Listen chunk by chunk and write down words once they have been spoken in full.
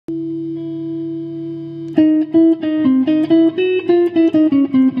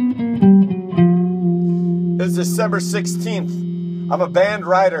December 16th. I'm a band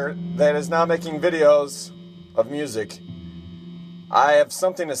writer that is now making videos of music. I have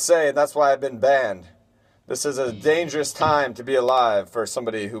something to say, and that's why I've been banned. This is a dangerous time to be alive for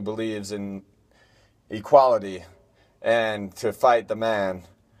somebody who believes in equality and to fight the man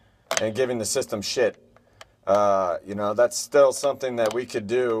and giving the system shit. You know, that's still something that we could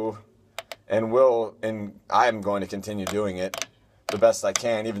do and will, and I'm going to continue doing it the best I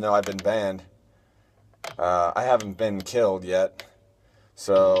can, even though I've been banned. I haven't been killed yet,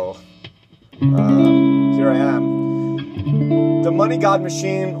 so here I am. The money god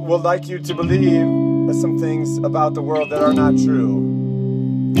machine will like you to believe some things about the world that are not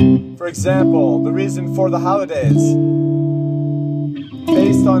true. For example, the reason for the holidays,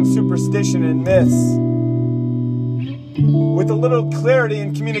 based on superstition and myths. With a little clarity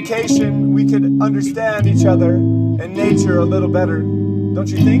and communication, we could understand each other and nature a little better, don't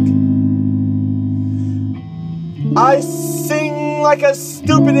you think? I sing like a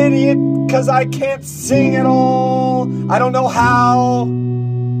stupid idiot because I can't sing at all. I don't know how.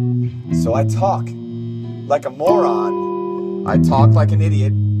 So I talk like a moron. I talk like an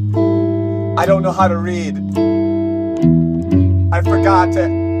idiot. I don't know how to read. I forgot to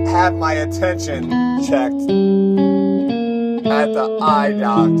have my attention checked at the eye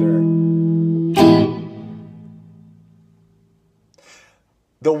doctor.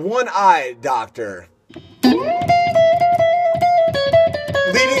 The one-eye doctor.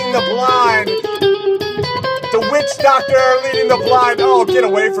 Leading the blind. The witch doctor leading the blind. Oh, get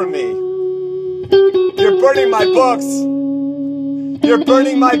away from me. You're burning my books. You're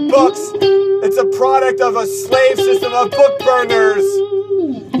burning my books. It's a product of a slave system of book burners.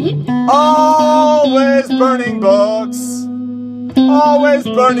 Always burning books. Always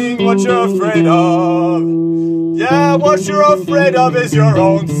burning what you're afraid of. Yeah, what you're afraid of is your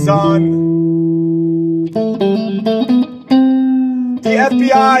own son. The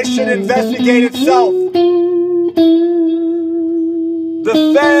FBI should investigate itself. The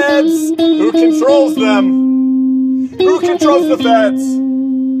feds, who controls them? Who controls the feds?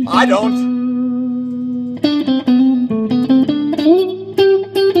 I don't.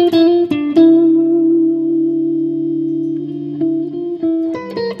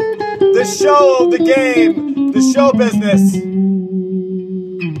 The show, the game, the show business.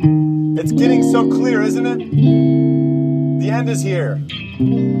 It's getting so clear, isn't it? The end is here.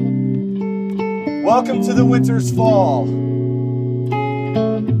 Welcome to the winter's fall.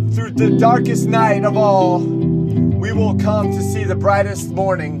 Through the darkest night of all, we will come to see the brightest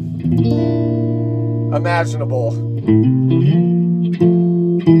morning imaginable.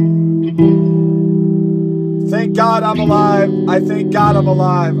 Thank God I'm alive. I thank God I'm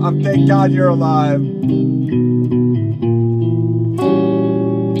alive. Thank God you're alive.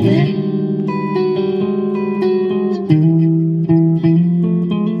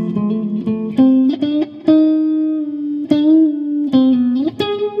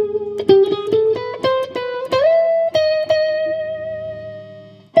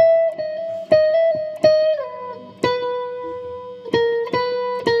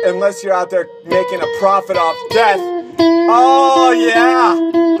 Unless you're out there making a profit off death. Oh yeah,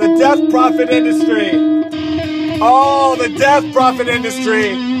 the death profit industry. Oh, the death profit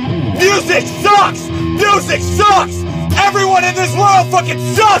industry. Music sucks! Music sucks! Everyone in this world fucking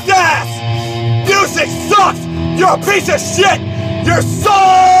sucks ass! Music sucks! You're a piece of shit! You're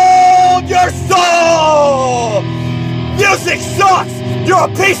sold! You're sold! Music sucks! You're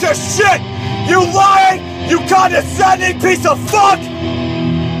a piece of shit! You lying! You condescending piece of fuck!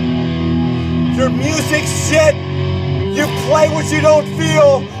 Your music shit. You play what you don't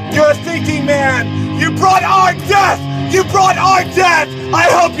feel. You're a thinking man. You brought our death. You brought our death. I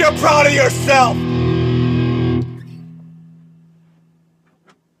hope you're proud of yourself.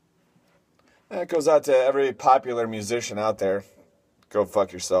 That goes out to every popular musician out there. Go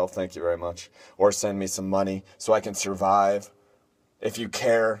fuck yourself. Thank you very much. Or send me some money so I can survive. If you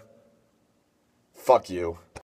care, fuck you.